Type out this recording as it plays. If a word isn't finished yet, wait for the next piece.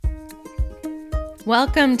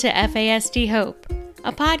Welcome to FASD Hope,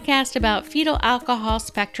 a podcast about fetal alcohol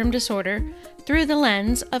spectrum disorder through the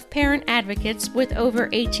lens of parent advocates with over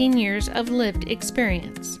 18 years of lived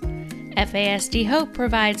experience. FASD Hope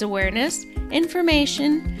provides awareness,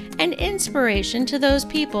 information, and inspiration to those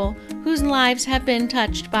people whose lives have been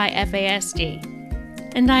touched by FASD.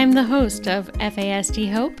 And I'm the host of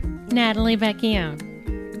FASD Hope, Natalie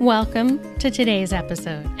Vecchione. Welcome to today's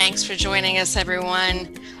episode. Thanks for joining us,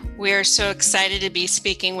 everyone. We are so excited to be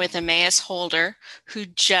speaking with Emmaus Holder, who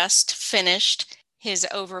just finished his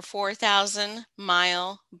over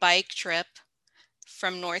 4,000-mile bike trip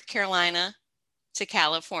from North Carolina to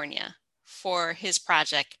California for his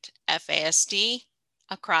project, FASD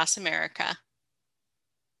Across America.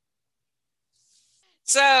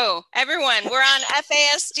 So, everyone, we're on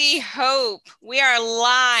FASD Hope. We are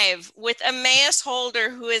live with Emmaus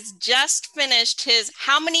Holder, who has just finished his,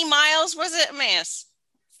 how many miles was it, Emmaus?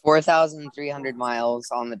 4,300 miles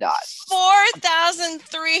on the dot.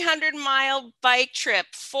 4,300-mile bike trip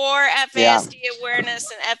for FASD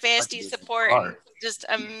awareness and FASD support. Just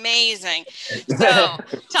amazing. So,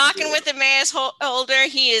 talking with Emmaus Holder,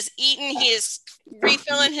 he is eating, he is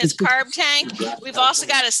refilling his carb tank. We've also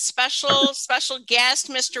got a special guest,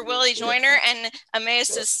 Mr. Willie Joyner, and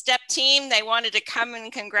Emmaus's step team. They wanted to come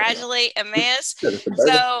and congratulate Emmaus.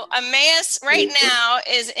 So, Emmaus right now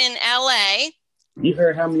is in LA. You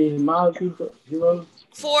heard how many miles you rode?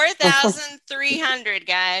 4,300,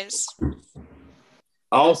 guys.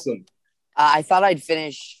 Awesome. I thought I'd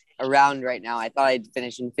finish around right now. I thought I'd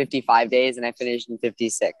finish in 55 days, and I finished in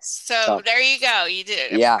 56. So there you go. You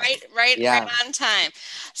did it right on time.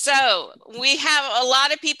 So we have a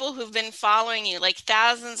lot of people who've been following you, like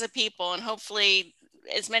thousands of people, and hopefully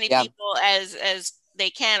as many people as they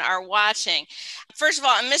are watching. First of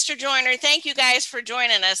all, Mr. Joyner, thank you guys for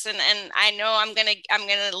joining us. And I know I'm gonna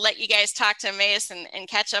let you guys talk to Emmaus and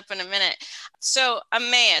catch up in a minute. So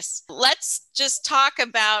Emmaus, let's just talk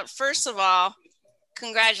about, first of all,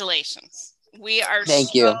 congratulations. We are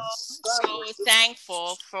so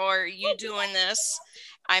thankful for you doing this.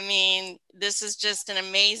 I mean, this is just an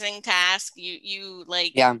amazing task. You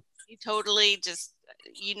totally just,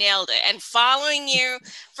 you nailed it. And following you,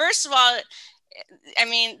 first of all, I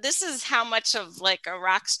mean, this is how much of like a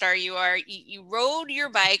rock star you are. You rode your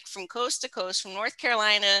bike from coast to coast, from North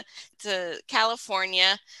Carolina to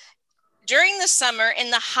California during the summer in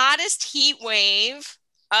the hottest heat wave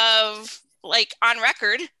of like on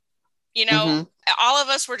record. You know, all of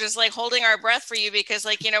us were just like holding our breath for you because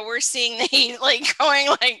like, you know, we're seeing the heat like going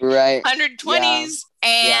like 120s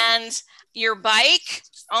and your bike.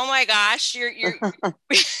 Oh my gosh, your your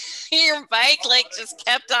bike like just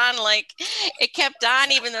kept on, like it kept on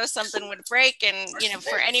even though something would break. And you know,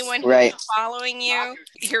 for anyone who's following you,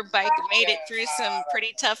 your bike made it through some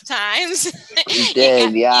pretty tough times. You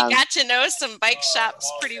did, you got to know some bike shops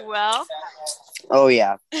pretty well. Oh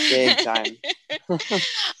yeah, big time.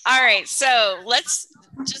 All right, so let's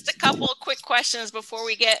just a couple of quick questions before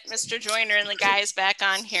we get Mr. Joyner and the guys back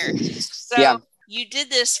on here. So you did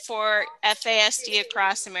this for FASD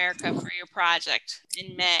Across America for your project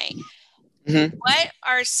in May. What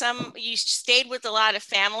are you stayed with a lot of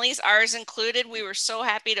families, ours included. We were so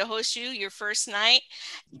happy to host you your first night.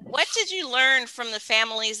 What did you learn from the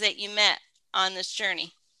families that you met on this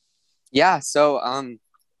journey? Yeah, so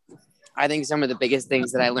I think some of the biggest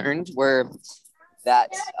things that I learned were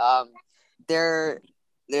that there's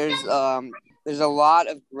a lot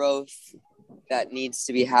of growth that needs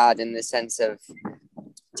to be had in the sense of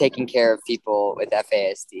taking care of people with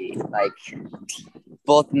FASD, like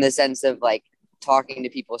both in the sense of like talking to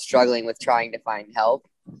people struggling with trying to find help,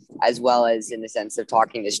 as well as in the sense of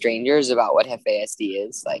talking to strangers about what FASD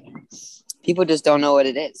is. Like people just don't know what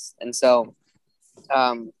it is. And so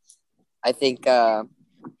I think in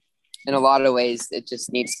a lot of ways, it just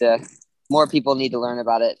more people need to learn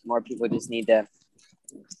about it. More people just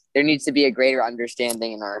there needs to be a greater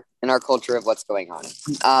understanding in our culture of what's going on.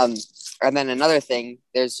 And then another thing,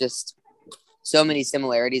 there's just so many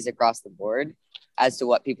similarities across the board as to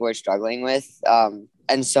what people are struggling with.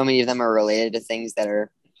 And so many of them are related to things that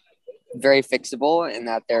are very fixable and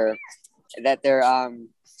that they're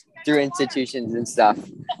through institutions and stuff.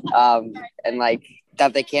 And like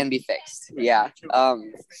that they can be fixed. Yeah.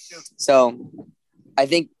 So I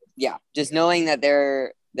think, just knowing that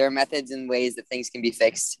there are methods and ways that things can be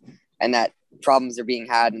fixed and that problems are being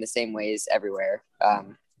had in the same ways everywhere.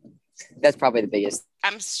 That's probably the biggest.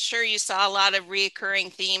 I'm sure you saw a lot of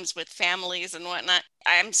reoccurring themes with families and whatnot.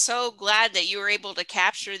 I'm so glad that you were able to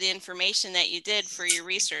capture the information that you did for your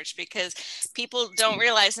research, because people don't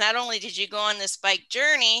realize not only did you go on this bike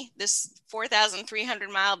journey, this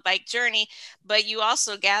 4,300-mile bike journey, but you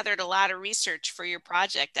also gathered a lot of research for your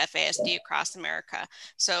project, FASD Across America.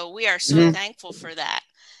 So we are so thankful for that.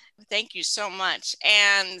 Thank you so much.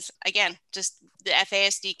 And again, just the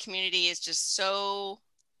FASD community is just so,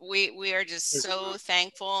 we are just so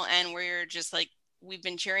thankful, and we're just like, we've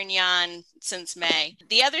been cheering you on since May.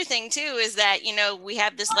 The other thing too is that, we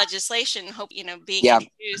have this legislation, being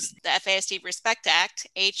introduced, the FASD Respect Act,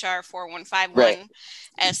 HR 4151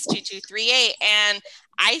 S2238. And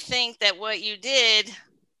I think that what you did,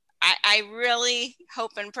 I really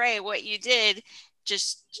hope and pray what you did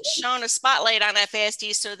just shone a spotlight on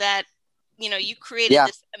FASD, so that you created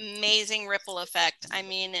this amazing ripple effect. I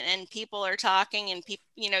mean, and people are talking, and people,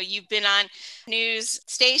 you've been on news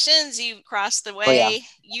stations, you crossed the way,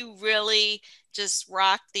 you really just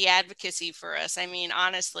rocked the advocacy for us. I mean,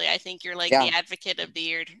 honestly, I think you're like the advocate of the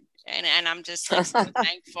year, and I'm just like so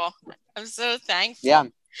thankful. I'm so thankful. Yeah.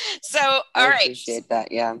 So, all right. I appreciate that.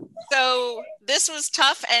 Yeah. So this was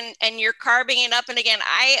tough, and you're carving it up. And again,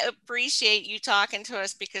 I appreciate you talking to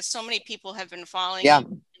us, because so many people have been following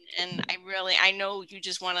you. And I know you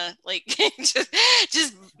just want to like,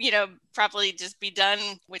 just, probably just be done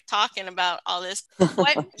with talking about all this.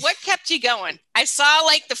 What kept you going? I saw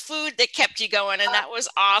like the food that kept you going, and that was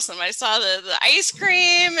awesome. I saw the ice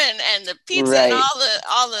cream and the pizza and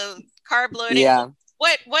all the carb loading. Yeah.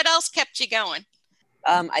 What else kept you going?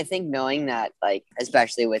 I think knowing that, like,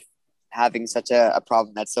 especially with having such a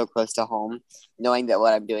problem that's so close to home, knowing that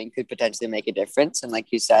what I'm doing could potentially make a difference. And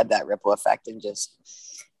like you said, that ripple effect, and just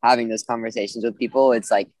having those conversations with people,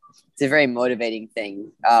 it's a very motivating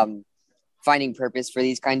thing. Finding purpose for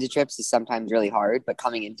these kinds of trips is sometimes really hard, but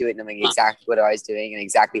coming into it knowing exactly what I was doing and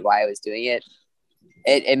exactly why I was doing it,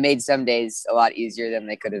 it made some days a lot easier than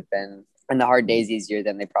they could have been, and the hard days easier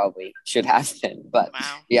than they probably should have been. But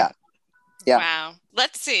yeah. Wow.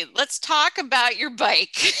 Let's see. Let's talk about your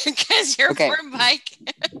bike, because your poor bike,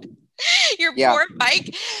 poor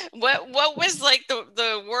bike. What was like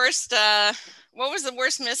the worst? What was the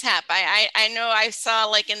worst mishap? I know I saw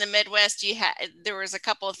like in the Midwest, there was a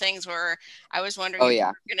couple of things where I was wondering if you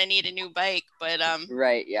were going to need a new bike, but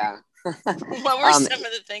right. Yeah. What were some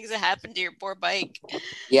of the things that happened to your poor bike?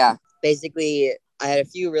 Yeah. Basically, I had a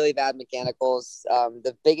few really bad mechanicals.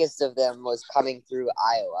 The biggest of them was coming through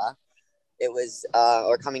Iowa. It was,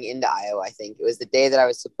 or coming into Iowa, I think. It was the day that I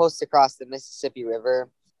was supposed to cross the Mississippi River.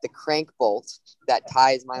 The crank bolt that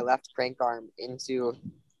ties my left crank arm into,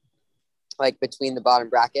 like, between the bottom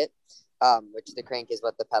bracket, which the crank is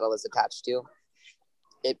what the pedal is attached to,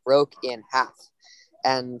 it broke in half.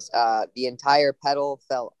 And the entire pedal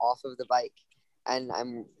fell off of the bike. And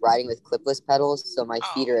I'm riding with clipless pedals, so my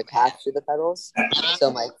feet are attached to the pedals. So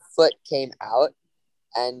my foot came out,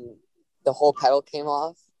 and the whole pedal came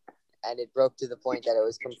off. And it broke to the point that it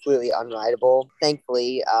was completely unrideable.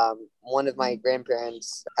 Thankfully, one of my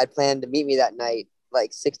grandparents had planned to meet me that night,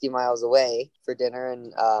 like 60 miles away for dinner.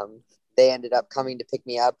 And they ended up coming to pick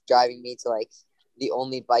me up, driving me to like the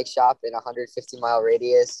only bike shop in a 150-mile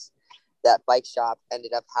radius. That bike shop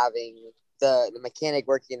ended up having the mechanic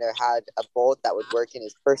working there had a bolt that would work in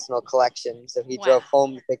his personal collection. So he drove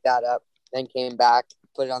home to pick that up, then came back,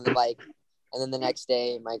 put it on the bike. And then the next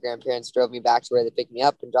day, my grandparents drove me back to where they picked me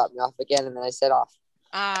up and dropped me off again. And then I set off.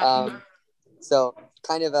 So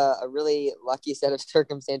kind of a really lucky set of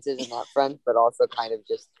circumstances in that front, but also kind of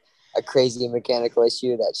just a crazy mechanical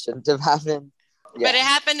issue that shouldn't have happened. Yeah. But it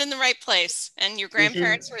happened in the right place, and your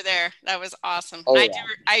grandparents were there. That was awesome.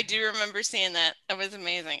 I do remember seeing that. That was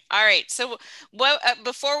amazing. All right. So what,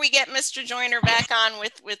 before we get Mr. Joyner back on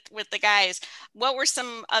with the guys, what were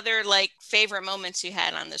some other like favorite moments you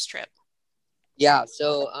had on this trip? Yeah,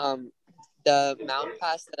 so the mountain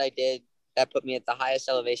pass that I did that put me at the highest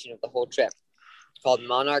elevation of the whole trip, called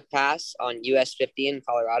Monarch Pass on US 50 in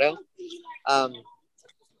Colorado.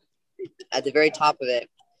 At the very top of it,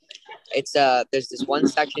 it's there's this one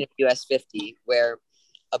section of US 50 where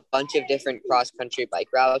a bunch of different cross-country bike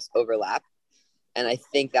routes overlap, and I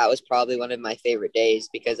think that was probably one of my favorite days,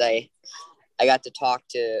 because I got to talk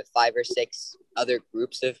to 5 or 6 other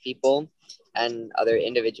groups of people and other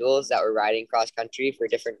individuals that were riding cross country for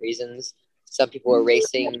different reasons. Some people were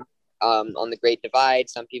racing on the Great Divide.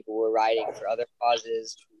 Some people were riding for other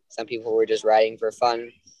causes. Some people were just riding for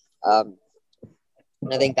fun. And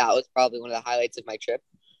I think that was probably one of the highlights of my trip,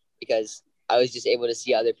 because I was just able to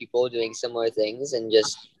see other people doing similar things and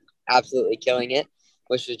just absolutely killing it,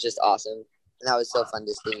 which was just awesome. And that was so fun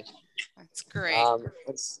to see. That's great.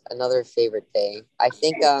 It's another favorite day. I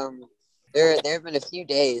think there have been a few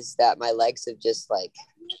days that my legs have just like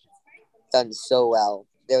done so well.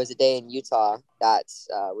 There was a day in Utah that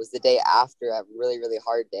was the day after a really, really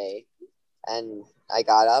hard day. And I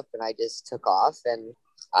got up and I just took off and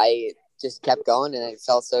I just kept going and it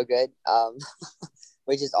felt so good,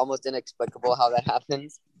 which is almost inexplicable how that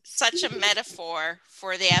happens. Such a metaphor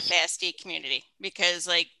for the FASD community, because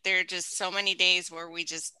like there are just so many days where we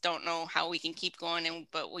just don't know how we can keep going,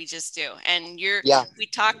 but we just do. And we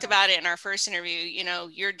talked about it in our first interview, you know,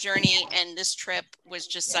 your journey and this trip was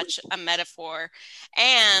just such a metaphor.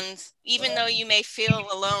 And even though you may feel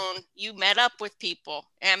alone, you met up with people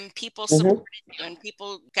and people supported you and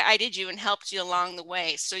people guided you and helped you along the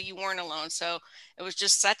way. So you weren't alone. So it was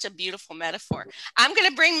just such a beautiful metaphor. I'm going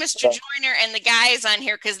to bring Mr. Joyner and the guys on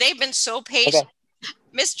here because they've been so patient. Okay.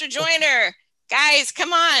 Mr. Joyner, guys,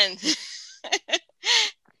 come on.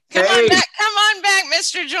 Come on back,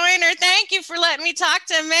 Mr. Joyner. Thank you for letting me talk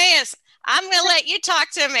to Emmaus. I'm going to let you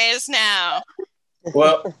talk to Emmaus now.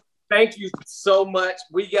 Well, thank you so much.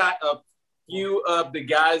 We got a few of the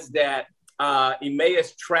guys that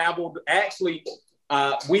Emmaus traveled. Actually,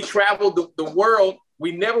 we traveled the world.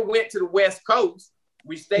 We never went to the West Coast.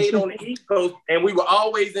 We stayed on the East Coast, and we were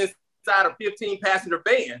always inside a 15-passenger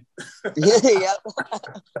van.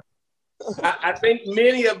 I think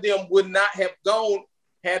many of them would not have gone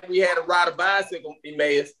had we had to ride a bicycle,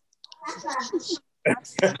 Emmaus.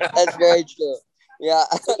 That's very true. Yeah.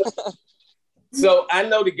 So I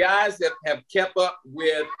know the guys that have kept up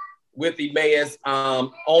with Emmaus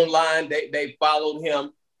online. They followed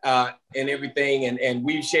him and everything, and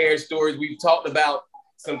we've shared stories. We've talked about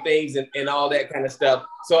some things and all that kind of stuff.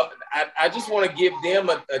 So I just want to give them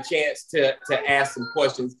a chance to ask some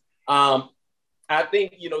questions. I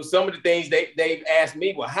think, you know, some of the things they've asked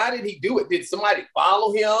me, well, how did he do it? Did somebody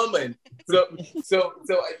follow him? And so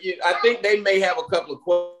I think they may have a couple of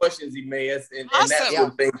questions, Emmaus, and that sort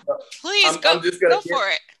of thing. Please go for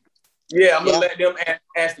it. Yeah, I'm going to let them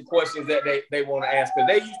ask the questions that they want to ask, because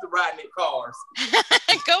they used to ride in cars.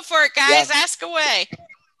 Go for it, guys. Yeah. Ask away.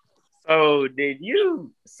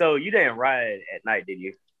 So you didn't ride at night, did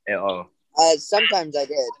you, at all? Sometimes I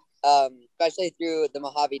did, especially through the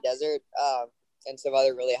Mojave Desert and some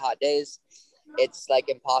other really hot days. It's like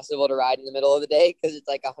impossible to ride in the middle of the day because it's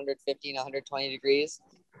like 115, 120 degrees.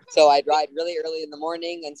 So I'd ride really early in the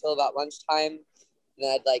morning until about lunchtime. And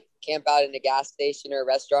then I'd like camp out in a gas station or a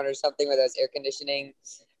restaurant or something where there's air conditioning.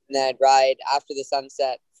 And then I'd ride after the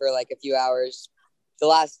sunset for like a few hours. The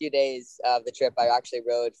last few days of the trip, I actually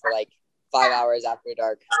rode for like 5 hours after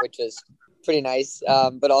dark, which was pretty nice.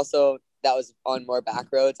 But also that was on more back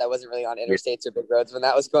roads. I wasn't really on interstates or big roads when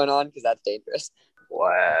that was going on because that's dangerous.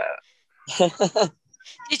 Wow.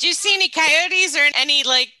 Did you see any coyotes or any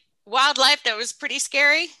like wildlife that was pretty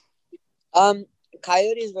scary?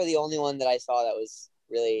 Coyotes were the only one that I saw that was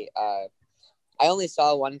really, I only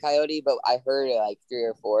saw one coyote, but I heard like 3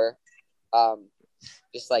 or 4,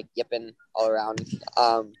 just like yipping all around.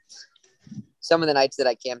 Some of the nights that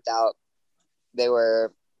I camped out, they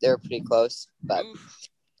were pretty close, but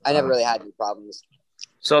I never really had any problems.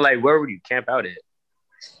 So like, where would you camp out at?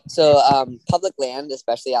 So public land,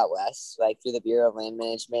 especially out west, like through the Bureau of Land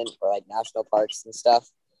Management or like national parks and stuff,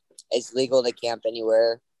 it's legal to camp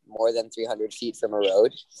anywhere more than 300 feet from a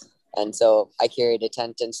road. And so I carried a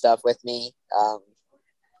tent and stuff with me.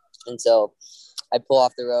 And so I'd pull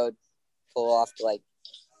off the road, pull off to like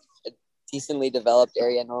a decently developed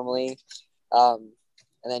area normally, and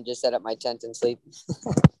then just set up my tent and sleep.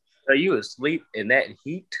 So you would sleep in that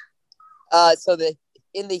heat?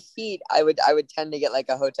 In the heat, I would tend to get like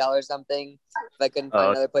a hotel or something if I couldn't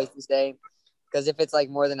find another place to stay. Because if it's like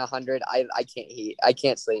more than 100, I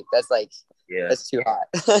can't sleep. That's like, that's too hot.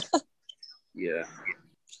 Yeah.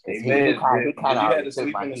 Hey, man, you had to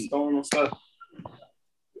sleep in the storm and stuff?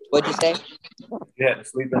 What'd you say? You had to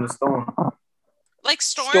sleep in the storm. Like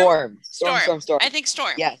storm? Storm. I think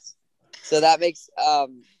storm. Yes. So that makes, I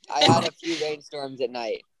had a few rainstorms at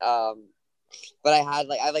night. But I had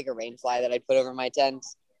like a rain fly that I put over my tent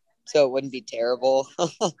so it wouldn't be terrible.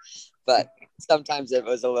 But sometimes it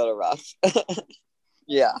was a little rough.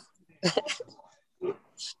 Yeah.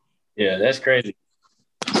 Yeah, that's crazy.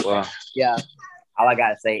 Well, yeah. All I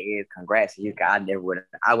gotta say is congrats to you. I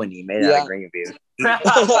wouldn't even made it out of Greenville.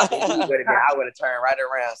 I would have turned right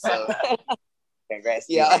around. So congrats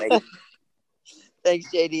to you.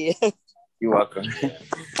 Thanks, JD. You're welcome.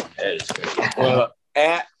 That is great. Well,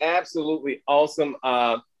 absolutely awesome.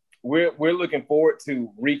 We're looking forward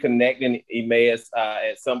to reconnecting, Emmaus,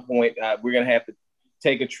 at some point. We're gonna have to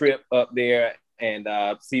take a trip up there and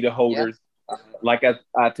see the holders. Like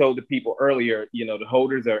I told the people earlier, you know, the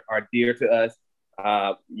holders are dear to us.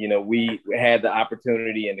 we had the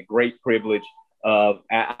opportunity and the great privilege of,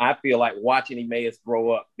 I feel like, watching Emmaus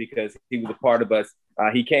grow up, because he was a part of us.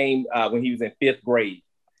 He came when he was in 5th grade,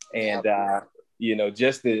 and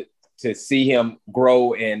just to see him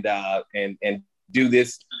grow and do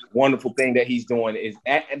this wonderful thing that he's doing is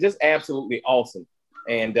just absolutely awesome.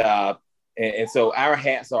 And so our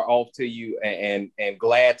hats are off to you, and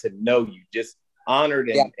glad to know you. Just honored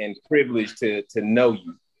and privileged to know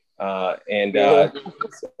you. I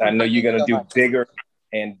know you're gonna do bigger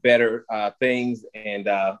and better things. And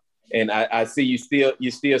I see you're still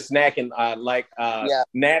snacking, like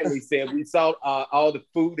Natalie said. We saw all the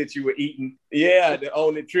food that you were eating,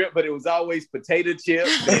 on the trip, but it was always potato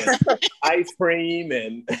chips and ice cream,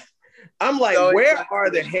 and I'm like, where are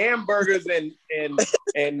the hamburgers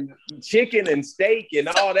and chicken and steak and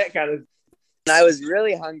all that kind of? When I was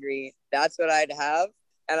really hungry, that's what I'd have,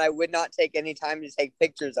 and I would not take any time to take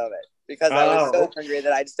pictures of it, because I was so hungry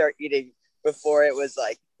that I'd start eating before it was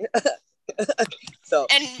like. So.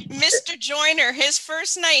 And Mr. Joyner, his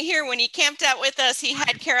first night here when he camped out with us, he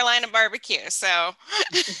had Carolina barbecue. So,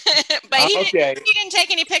 but he didn't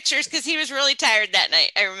take any pictures because he was really tired that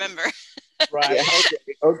night. I remember. Right.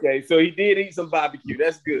 Okay. So he did eat some barbecue.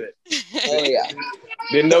 That's good. Oh yeah.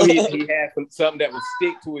 Didn't know he had something that would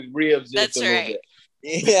stick to his ribs just a little bit.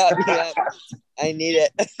 Yeah. I need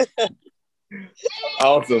it.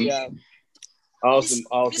 Awesome. Yeah. Awesome.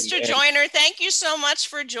 Mr. Joyner, thank you so much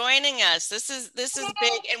for joining us. This is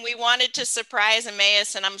big, and we wanted to surprise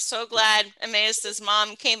Emmaus, and I'm so glad Emmaus's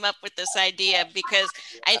mom came up with this idea, because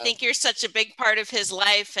I think you're such a big part of his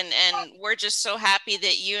life, and we're just so happy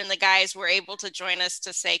that you and the guys were able to join us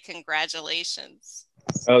to say congratulations.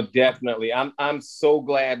 Oh, definitely. I'm so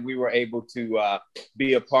glad we were able to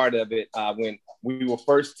be a part of it. When we were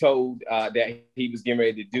first told that he was getting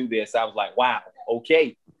ready to do this, I was like, wow,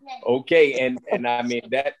 okay. And I mean,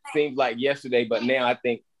 that seems like yesterday, but now I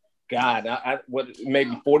think, God,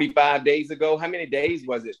 maybe 45 days ago? How many days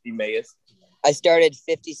was it, Emmaus? I started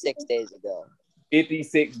 56 days ago.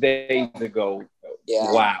 56 days ago.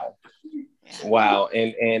 Yeah. Wow.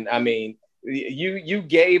 And I mean, you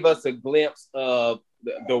gave us a glimpse of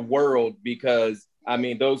the world, because I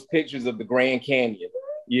mean, those pictures of the Grand Canyon,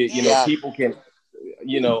 you know, people can,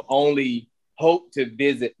 only hope to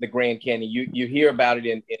visit the Grand Canyon. You hear about it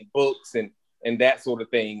in books and that sort of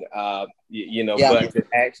thing, but to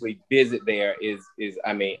actually visit there is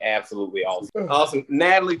I mean, absolutely awesome. Awesome.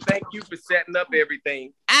 Natalie, thank you for setting up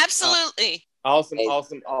everything. Absolutely. Awesome.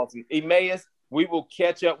 Emmaus, we will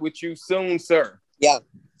catch up with you soon, sir. Yeah,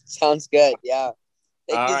 sounds good. Yeah.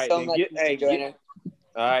 Thank you so much, Mr. Joyner.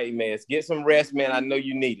 All right, Emmaus, get some rest, man. I know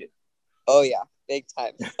you need it. Oh, yeah, big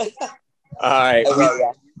time. All right.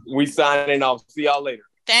 We signing off. See y'all later.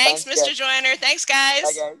 Thanks, Mr. Joyner. Thanks, guys.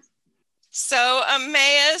 Bye, guys. So,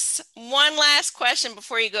 Emmaus, one last question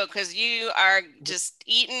before you go, because you are just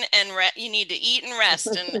eating and you need to eat and rest.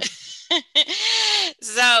 And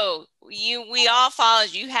so we all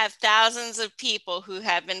followed. You have thousands of people who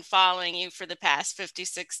have been following you for the past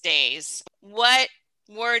 56 days. What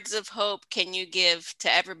words of hope can you give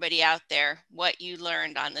to everybody out there, what you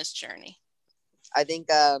learned on this journey? I think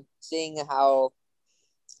seeing how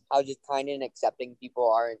just kind and accepting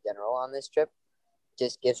people are in general on this trip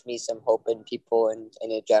just gives me some hope in people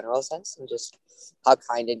in a general sense, and just how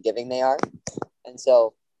kind and giving they are. And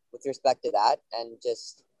so with respect to that, and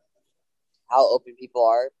just how open people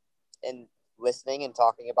are in listening and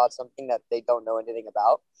talking about something that they don't know anything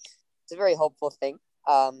about, it's a very hopeful thing.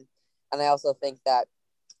 And I also think that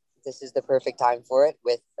this is the perfect time for it,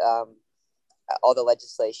 with all the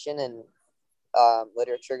legislation and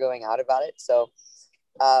literature going out about it. So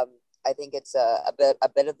I think it's a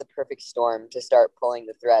bit of the perfect storm to start pulling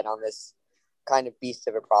the thread on this kind of beast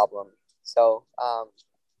of a problem. So I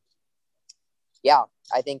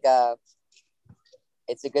think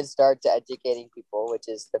it's a good start to educating people, which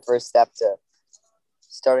is the first step to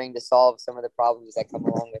starting to solve some of the problems that come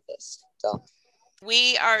along with this. So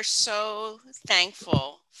we are so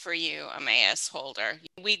thankful for you, Emmaus Holder.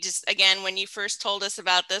 We just, again, when you first told us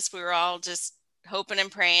about this, we were all just hoping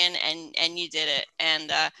and praying, and you did it.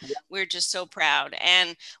 And we're just so proud.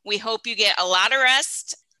 And we hope you get a lot of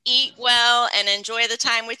rest, eat well, and enjoy the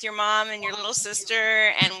time with your mom and your little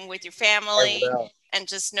sister and with your family. And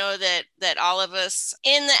just know that all of us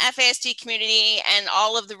in the FASD community and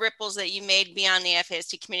all of the ripples that you made beyond the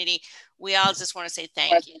FASD community, we all just want to say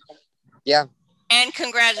thank you. Yeah. And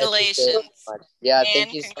congratulations.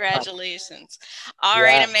 Thank you. Congratulations. All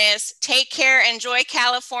right, Emmaus, take care. Enjoy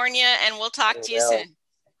California, and we'll talk to you soon.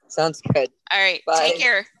 Sounds good. All right. Bye. Take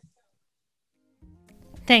care.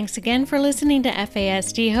 Thanks again for listening to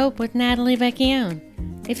FASD Hope with Natalie Vecchione.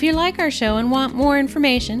 If you like our show and want more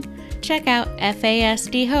information, check out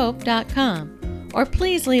fasdhope.com, or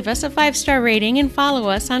please leave us a 5-star rating and follow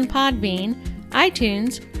us on Podbean,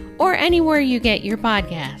 iTunes, or anywhere you get your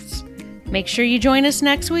podcasts. Make sure you join us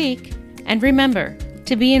next week, and remember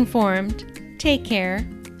to be informed, take care,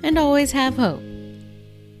 and always have hope.